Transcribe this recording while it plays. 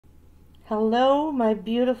Hello, my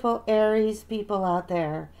beautiful Aries people out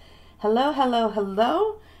there. Hello, hello,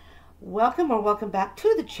 hello. Welcome back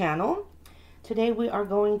to the channel. Today we are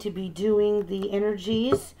going to be doing the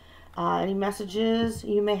energies, any messages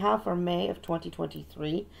you may have for May of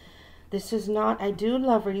 2023. This is not, I do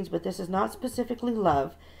love readings, but this is not specifically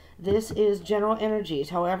love. This is general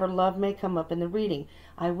energies. However, love may come up in the reading.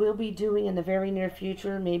 I will be doing in the very near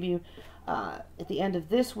future, maybe at the end of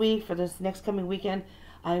this week, for this next coming weekend,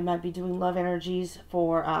 I might be doing love energies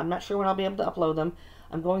for, I'm not sure when I'll be able to upload them.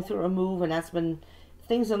 I'm going through a move, and that's been,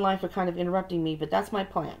 things in life are kind of interrupting me, but that's my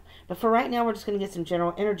plan. But for right now, we're just going to get some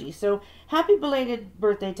general energy. So, happy belated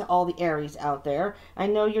birthday to all the Aries out there. I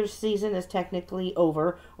know your season is technically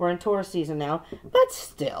over. We're in Taurus season now, but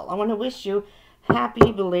still, I want to wish you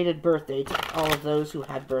happy belated birthday to all of those who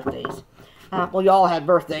had birthdays. Well, you all had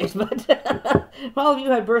birthdays, but all of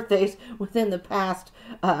you had birthdays within the past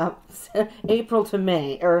April to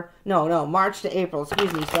May, or no, March to April,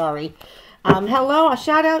 excuse me, sorry. Hello, a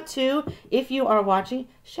shout out to, if you are watching,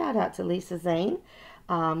 shout out to Lisa Zane.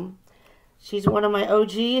 She's one of my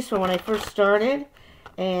OGs from when I first started,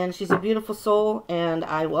 and she's a beautiful soul, and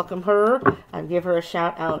I welcome her. I give her a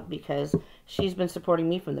shout out because she's been supporting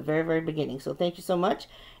me from the very, very beginning. So thank you so much,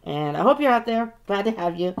 and I hope you're out there. Glad to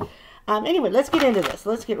have you. Anyway, let's get into this.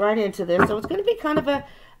 Let's get right into this. So it's going to be kind of a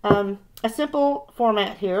simple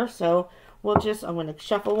format here. So I'm going to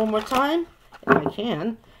shuffle one more time, if I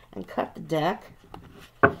can, and cut the deck.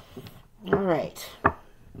 All right.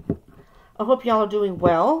 I hope y'all are doing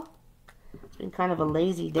well. It's been kind of a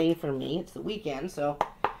lazy day for me. It's the weekend, so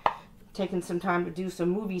taking some time to do some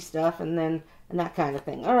movie stuff and that kind of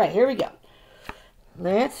thing. All right, here we go.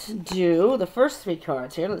 Let's do the first three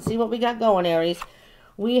cards here. Let's see what we got going, Aries.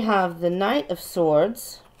 We have the Knight of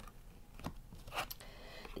Swords,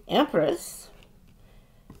 the Empress,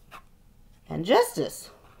 and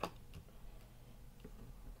Justice.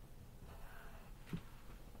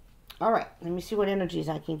 All right, let me see what energies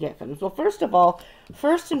I can get from this. Well, first of all,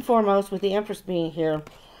 first and foremost, with the Empress being here,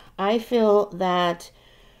 I feel that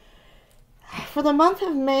for the month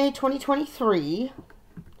of May 2023,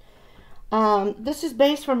 this is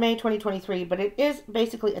based for May 2023, but it is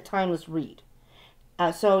basically a timeless read.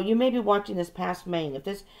 So you may be watching this past May, and if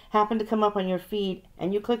this happened to come up on your feed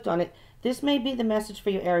and you clicked on it, this may be the message for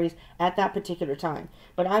you, Aries, at that particular time.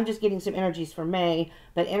 But I'm just getting some energies for May,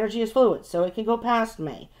 but energy is fluid, so it can go past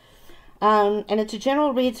May. And it's a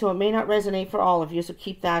general read, so it may not resonate for all of you, so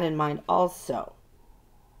keep that in mind also.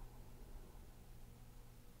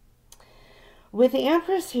 With the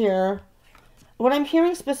Empress here, what I'm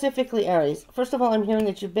hearing specifically, Aries, first of all, I'm hearing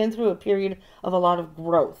that you've been through a period of a lot of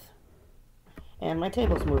growth. And my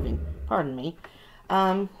table's moving. Pardon me.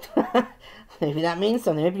 Maybe that means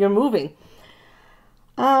something. Maybe you're moving.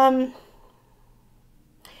 I'm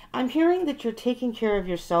hearing that you're taking care of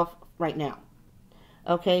yourself right now.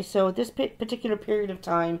 Okay, so at this particular period of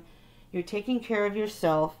time, you're taking care of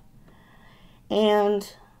yourself.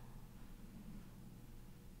 And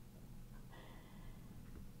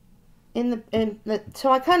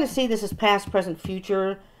so I kind of see this as past, present,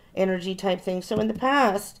 future energy type thing. So in the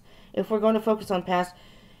past, if we're going to focus on past,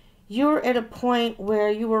 you're at a point where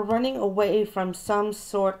you were running away from some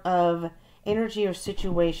sort of energy or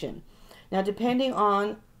situation. Now, depending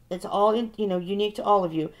on, it's all unique to all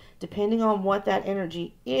of you, depending on what that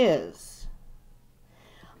energy is.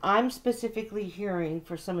 I'm specifically hearing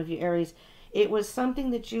for some of you, Aries, it was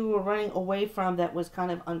something that you were running away from that was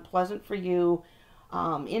kind of unpleasant for you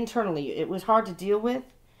internally. It was hard to deal with,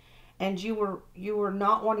 and you were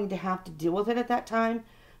not wanting to have to deal with it at that time.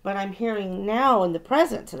 But I'm hearing now in the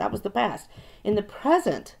present, so that was the past. In the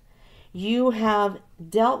present, you have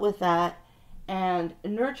dealt with that and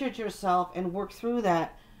nurtured yourself and worked through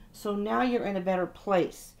that. So now you're in a better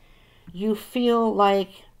place. You feel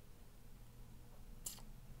like,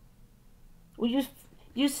 well,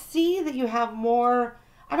 you see that you have more,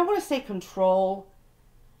 I don't want to say control,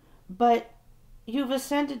 but you've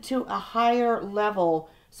ascended to a higher level.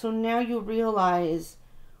 So now you realize,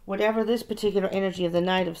 whatever this particular energy of the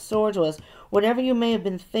Knight of Swords was, whatever you may have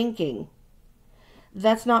been thinking,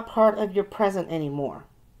 that's not part of your present anymore.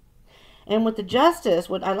 And with the Justice,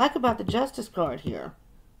 what I like about the Justice card here,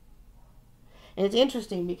 and it's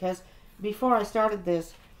interesting because before I started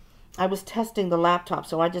this, I was testing the laptop,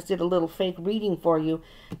 so I just did a little fake reading for you,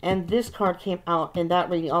 and this card came out in that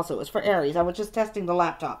reading also. It was for Aries. I was just testing the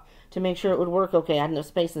laptop to make sure it would work okay. I had no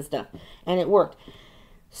space and stuff, and it worked.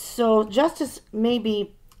 So Justice may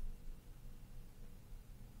be,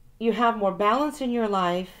 you have more balance in your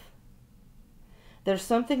life. There's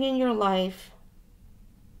something in your life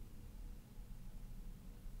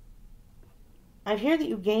I hear that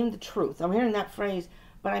you gained the truth. I'm hearing that phrase,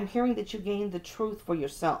 but I'm hearing that you gained the truth for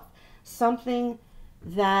yourself. Something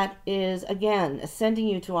that is, again, ascending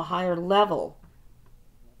you to a higher level.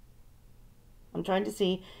 I'm trying to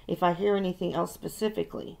see if I hear anything else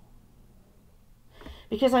specifically.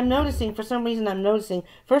 Because I'm noticing, for some reason I'm noticing,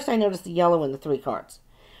 first I noticed the yellow in the 3 cards.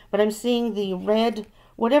 But I'm seeing the red,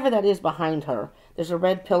 whatever that is behind her. There's a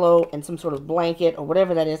red pillow and some sort of blanket or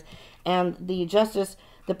whatever that is. And the justice,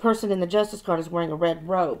 the person in the justice card is wearing a red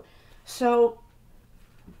robe. So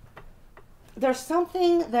there's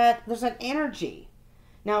something that, there's an energy.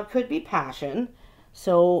 Now it could be passion.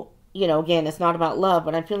 So, you know, again, it's not about love,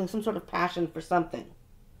 but I'm feeling some sort of passion for something.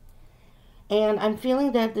 And I'm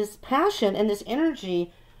feeling that this passion and this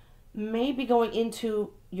energy may be going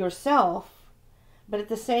into yourself, but at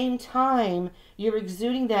the same time, you're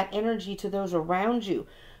exuding that energy to those around you.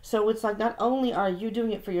 So it's like not only are you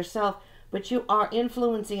doing it for yourself, but you are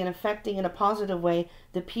influencing and affecting in a positive way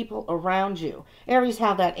the people around you. Aries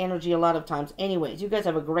have that energy a lot of times. Anyways, you guys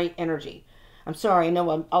have a great energy. I'm sorry, I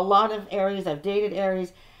know a lot of Aries, I've dated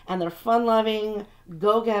Aries, and they're fun-loving,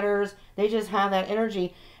 go-getters. They just have that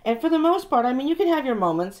energy. And for the most part, I mean, you can have your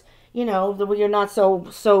moments, you know, where you're not so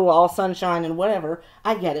all sunshine and whatever.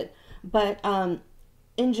 I get it. But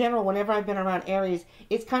in general, whenever I've been around Aries,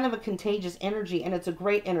 it's kind of a contagious energy, and it's a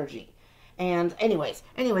great energy. And anyways,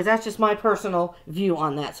 that's just my personal view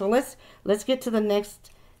on that. So let's get to the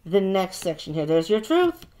next section here. There's your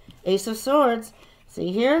truth. Ace of Swords.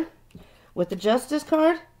 See here? With the Justice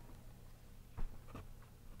card,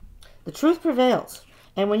 the truth prevails.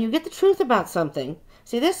 And when you get the truth about something,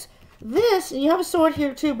 see this, you have a sword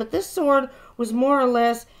here too, but this sword was more or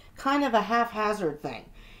less kind of a haphazard thing.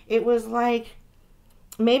 It was like,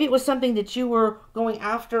 maybe it was something that you were going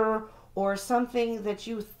after or something that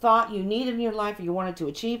you thought you needed in your life or you wanted to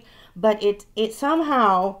achieve, but it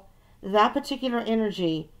somehow, that particular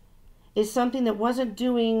energy is something that wasn't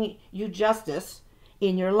doing you justice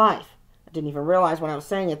in your life. I didn't even realize when I was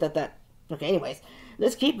saying it that okay, anyways,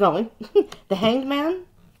 let's keep going. The Hanged Man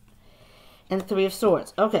and the 3 of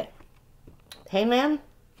Swords. Okay. Hanged Man,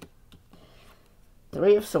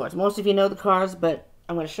 3 of Swords. Most of you know the cards, but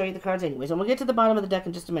I'm going to show you the cards anyways. And we'll get to the bottom of the deck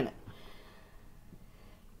in just a minute.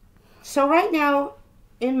 So right now,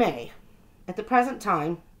 in May, at the present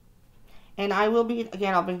time, and I will be,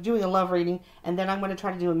 again, I'll be doing a love reading, and then I'm going to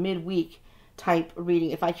try to do a midweek type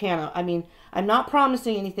reading if I can. I mean, I'm not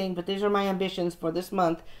promising anything, but these are my ambitions for this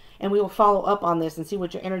month, and we will follow up on this and see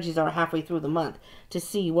what your energies are halfway through the month to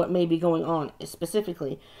see what may be going on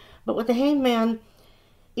specifically. But with the Hanged Man,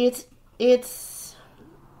 it's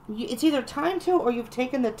either time to or you've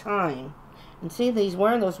taken the time. And see, he's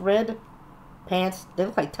wearing those red pants. They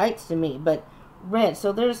look like tights to me, but red.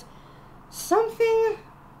 So there's something.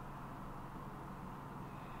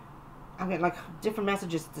 I'm getting like different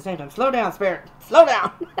messages at the same time. Slow down, Spirit. Slow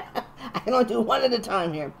down. I can only do one at a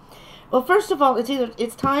time here. Well, first of all,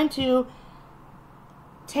 it's time to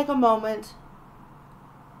take a moment,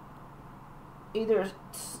 either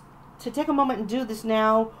to take a moment and do this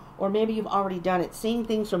now, or maybe you've already done it, seeing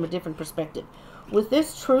things from a different perspective. With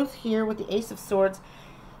this truth here, with the Ace of Swords,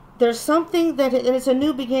 there's something that it's a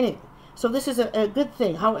new beginning. So this is a good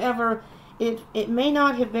thing. However, it may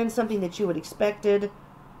not have been something that you had expected,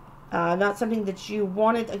 not something that you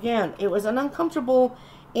wanted. Again, it was an uncomfortable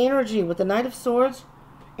energy with the Knight of Swords,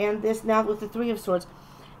 and this now with the 3 of Swords.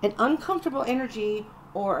 An uncomfortable energy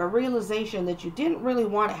or a realization that you didn't really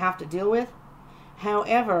want to have to deal with.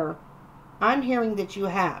 However, I'm hearing that you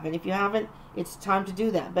have, and if you haven't, it's time to do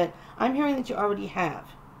that. But I'm hearing that you already have.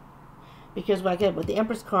 Because, again, with the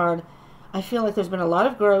Empress card, I feel like there's been a lot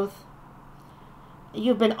of growth.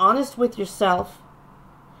 You've been honest with yourself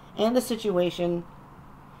and the situation.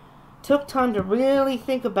 Took time to really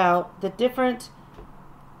think about the different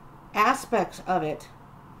aspects of it.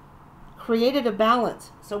 Created a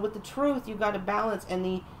balance. So with the truth, you've got a balance,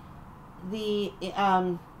 and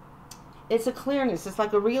it's a clearness. It's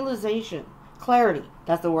like a realization. Clarity.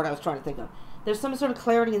 That's the word I was trying to think of. There's some sort of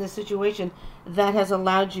clarity in the situation that has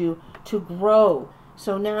allowed you to grow.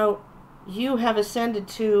 So now you have ascended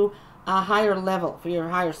to a higher level for your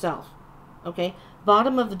higher self. Okay?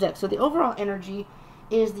 Bottom of the deck. So the overall energy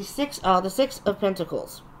is the six of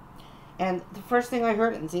Pentacles. And the first thing I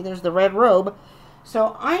heard, and see, there's the red robe.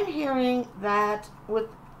 So I'm hearing that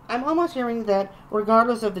I'm almost hearing that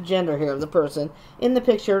regardless of the gender here of the person, in the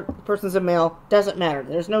picture, the person's a male, doesn't matter.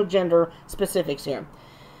 There's no gender specifics here.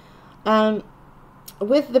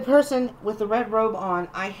 With the person with the red robe on,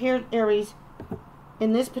 I hear, Aries,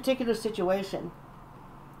 in this particular situation,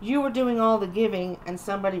 you were doing all the giving and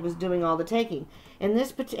somebody was doing all the taking. And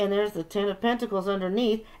there's the Ten of Pentacles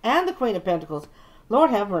underneath and the Queen of Pentacles. Lord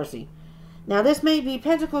have mercy. Now this may be,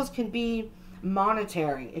 Pentacles can be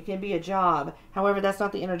monetary. It can be a job. However, that's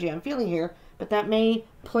not the energy I'm feeling here, but that may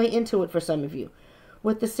play into it for some of you.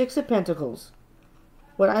 With the Six of Pentacles,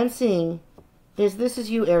 what I'm seeing is this is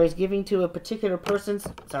you, Aries, giving to a particular person's,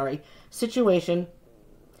 situation,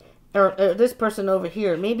 or this person over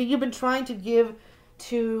here. Maybe you've been trying to give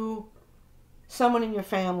to someone in your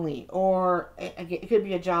family, or it could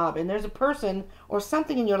be a job, and there's a person or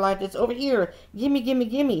something in your life that's over here. Gimme, gimme,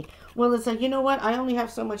 gimme. Well, it's like, you know what? I only have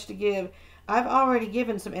so much to give. I've already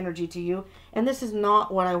given some energy to you, and this is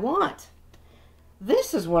not what I want.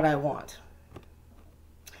 This is what I want.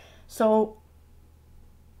 So,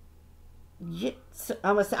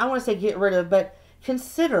 I want to say get rid of, but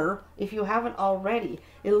consider, if you haven't already,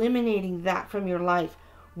 eliminating that from your life,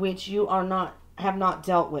 which you have not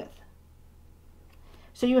dealt with.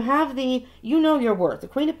 So you have you know your worth. The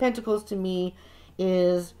Queen of Pentacles to me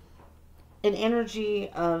is an energy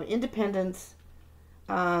of independence,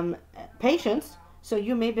 patience. So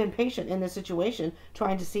you may have been patient in this situation,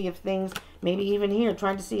 trying to see if things, maybe even here,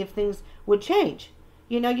 trying to see if things would change.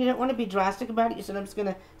 You know, you don't want to be drastic about it. You said, I'm just going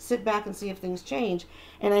to sit back and see if things change.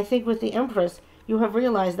 And I think with the Empress, you have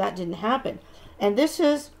realized that didn't happen. And this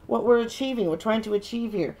is what we're achieving. We're trying to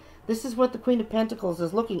achieve here. This is what the Queen of Pentacles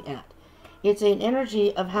is looking at. It's an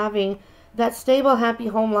energy of having that stable, happy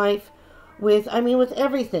home life with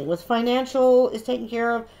everything. With financial is taken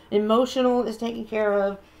care of. Emotional is taken care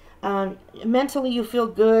of. Mentally you feel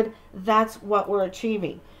good. That's what we're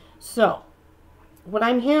achieving. So, what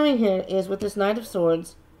I'm hearing here is with this Knight of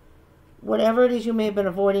Swords, whatever it is you may have been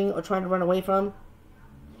avoiding or trying to run away from,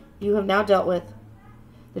 you have now dealt with.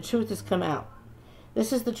 The truth has come out.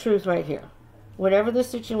 This is the truth right here. Whatever this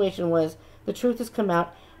situation was, the truth has come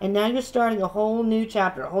out, and now you're starting a whole new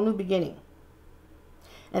chapter, a whole new beginning.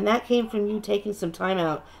 And that came from you taking some time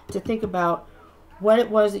out to think about what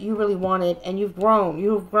it was that you really wanted, and you've grown.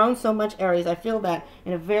 You've grown so much, Aries. I feel that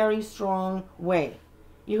in a very strong way.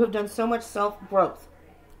 You have done so much self-growth.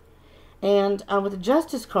 And with the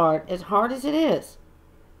Justice card, as hard as it is,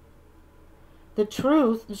 the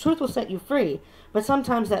truth will set you free. But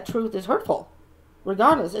sometimes that truth is hurtful.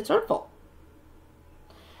 Regardless, it's hurtful.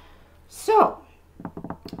 So,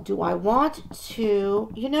 do I want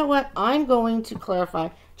to, you know what? I'm going to clarify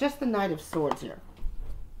just the Knight of Swords here.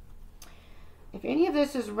 If any of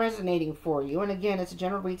this is resonating for you, and again, it's a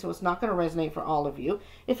general read, so it's not going to resonate for all of you.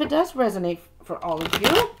 If it does resonate for all of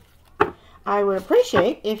you, I would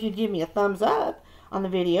appreciate if you'd give me a thumbs up on the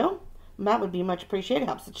video. That would be much appreciated. It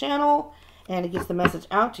helps the channel, and it gets the message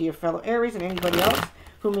out to your fellow Aries and anybody else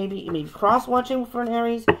who may be cross-watching for an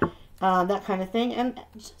Aries, that kind of thing. And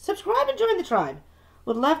subscribe and join the tribe.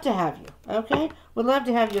 Would love to have you, okay? Would love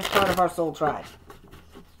to have you as part of our soul tribe.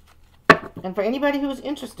 And for anybody who is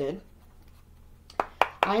interested,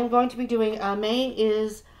 I am going to be doing, May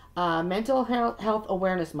is Mental Health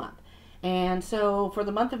Awareness Month. And so for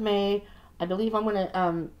the month of May, I believe I'm going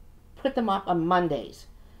to put them up on Mondays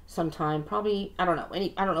sometime. Probably, I don't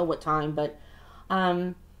know what time, but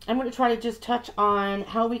I'm going to try to just touch on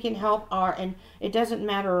how we can help and it doesn't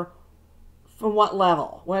matter from what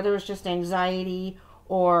level, whether it's just anxiety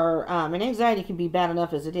or, and anxiety can be bad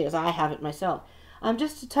enough as it is. I have it myself.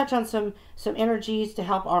 Just to touch on some energies to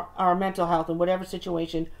help our mental health in whatever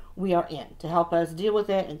situation we are in, to help us deal with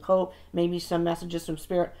it and cope, maybe some messages from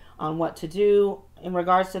Spirit on what to do in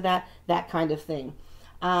regards to that kind of thing.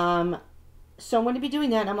 So I'm going to be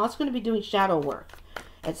doing that. I'm also going to be doing shadow work.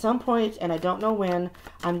 At some point, and I don't know when,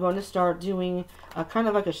 I'm going to start doing kind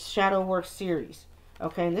of like a shadow work series.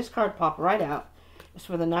 Okay, and this card popped right out. It's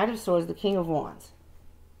for the Knight of Swords, the King of Wands.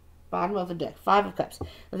 Bottom of the deck, Five of Cups.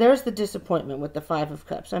 There's the disappointment with the Five of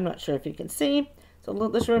Cups. I'm not sure if you can see. So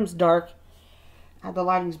this room's dark. The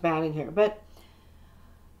lighting's bad in here. But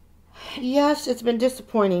yes, it's been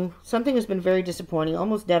disappointing. Something has been very disappointing,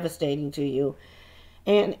 almost devastating to you.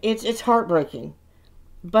 And it's heartbreaking.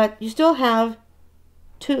 But you still have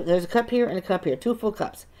two. There's a cup here and a cup here. Two full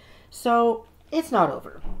cups. So it's not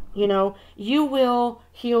over. You know, you will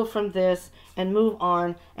heal from this and move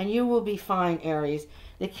on. And you will be fine, Aries.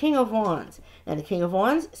 The King of Wands. And the King of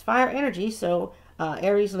Wands is fire energy, so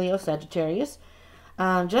Aries, Leo, Sagittarius.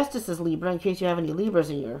 Justice is Libra, in case you have any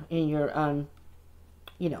Libras in your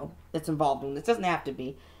you know, that's involved in this. Doesn't have to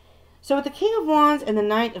be. So with the King of Wands and the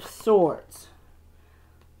Knight of Swords.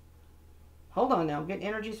 Hold on now, I'm getting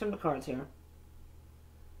energies from the cards here.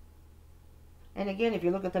 And again, if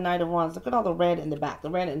you look at the Knight of Wands, look at all the red in the back,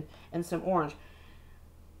 the red and some orange.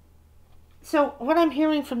 So what I'm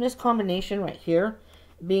hearing from this combination right here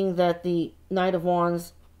being that the Knight of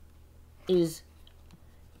Wands is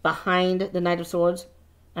behind the Knight of Swords.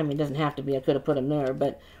 I mean, it doesn't have to be. I could have put him there,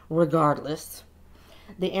 but regardless,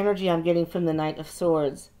 the energy I'm getting from the Knight of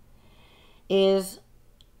Swords is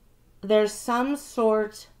there's some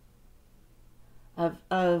sort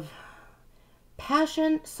of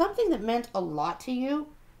passion, something that meant a lot to you,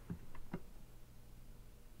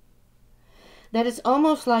 that it's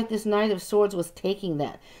almost like this Knight of Swords was taking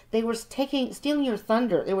that. They were stealing your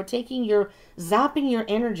thunder. They were zapping your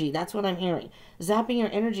energy. That's what I'm hearing. Zapping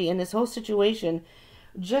your energy. And this whole situation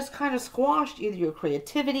just kind of squashed either your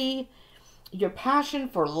creativity, your passion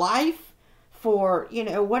for life, for,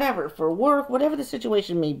 whatever, for work, whatever the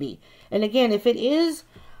situation may be. And again, if it is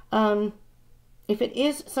some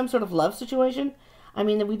sort of love situation, I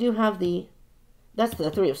mean, we do have that's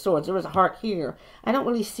the Three of Swords. There was a heart here. I don't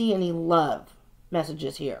really see any love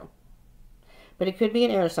messages here. But it could be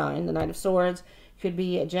an air sign, the Knight of Swords. Could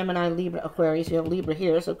be a Gemini, Libra, Aquarius. You have Libra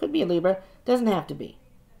here, so it could be a Libra. Doesn't have to be.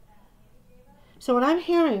 So what I'm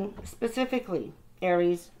hearing specifically,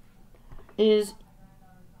 Aries, is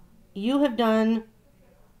you have done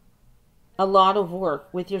a lot of work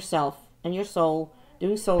with yourself and your soul,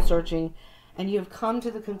 doing soul searching, and you have come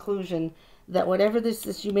to the conclusion that whatever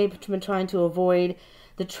this you may have been trying to avoid,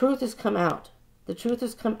 the truth has come out. The truth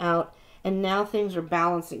has come out, and now things are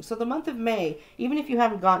balancing. So the month of May, even if you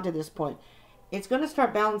haven't gotten to this point, it's going to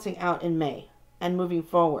start balancing out in May and moving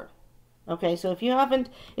forward. Okay, so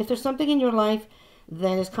if there's something in your life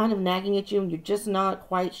that is kind of nagging at you and you're just not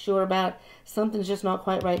quite sure about, something's just not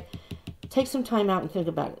quite right, take some time out and think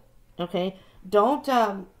about it. Okay, don't,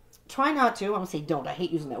 try not to, I'm going to say don't, I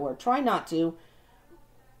hate using that word, try not to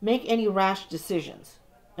make any rash decisions.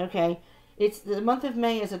 Okay, it's the month of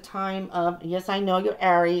May is a time of, yes, I know you're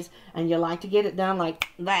Aries and you like to get it done like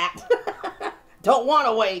that. Don't want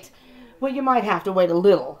to wait. Well, you might have to wait a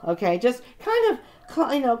little. Okay, just kind of,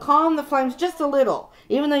 calm the flames just a little.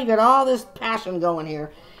 Even though you got all this passion going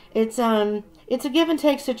here, it's a give and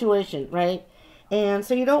take situation, right? And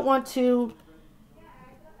so you don't want to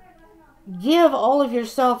give all of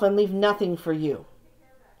yourself and leave nothing for you.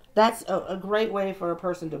 That's a great way for a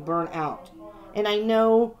person to burn out. And I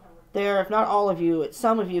know if not all of you,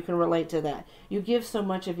 some of you can relate to that. You give so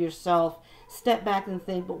much of yourself, step back and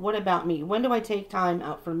think, but what about me? When do I take time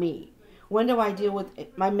out for me? When do I deal with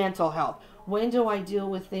my mental health? When do I deal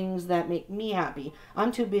with things that make me happy?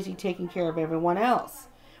 I'm too busy taking care of everyone else,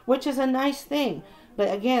 which is a nice thing.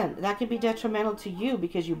 But again, that can be detrimental to you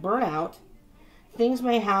because you burn out. Things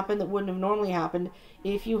may happen that wouldn't have normally happened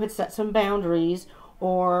if you had set some boundaries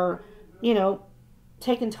or,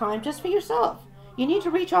 taken time just for yourself. You need to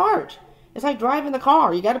recharge. It's like driving the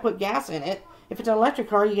car. You got to put gas in it. If it's an electric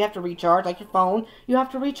car, you have to recharge. Like your phone, you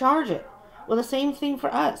have to recharge it. Well, the same thing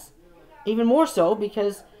for us. Even more so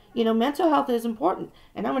because, mental health is important.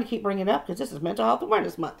 And I'm going to keep bringing it up because this is Mental Health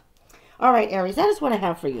Awareness Month. All right, Aries, that is what I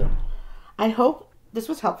have for you. I hope this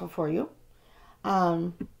was helpful for you.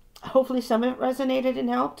 Hopefully some of it resonated and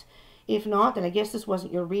helped. If not, then I guess this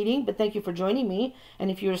wasn't your reading, but thank you for joining me.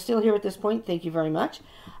 And if you're still here at this point, thank you very much.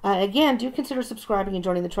 Again, do consider subscribing and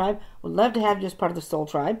joining the tribe. Would love to have you as part of the Soul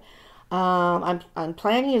Tribe. I'm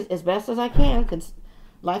planning as best as I can, because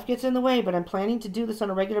life gets in the way, but I'm planning to do this on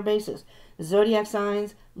a regular basis. Zodiac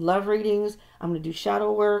signs, love readings. I'm going to do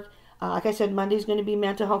shadow work. Like I said, Monday's going to be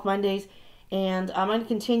Mental Health Mondays, and I'm going to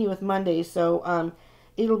continue with Mondays. So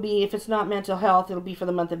it'll be, if it's not mental health, it'll be for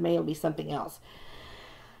the month of May, it'll be something else.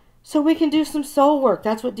 So we can do some soul work.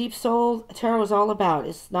 That's what Deep Soul Tarot is all about.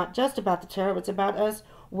 It's not just about the tarot. It's about us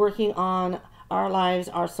working on our lives,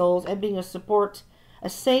 our souls, and being a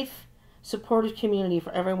safe, supportive community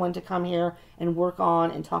for everyone to come here and work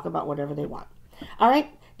on and talk about whatever they want. All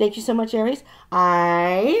right. Thank you so much, Aries.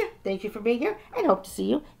 I thank you for being here and hope to see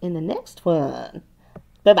you in the next one.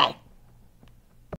 Bye-bye.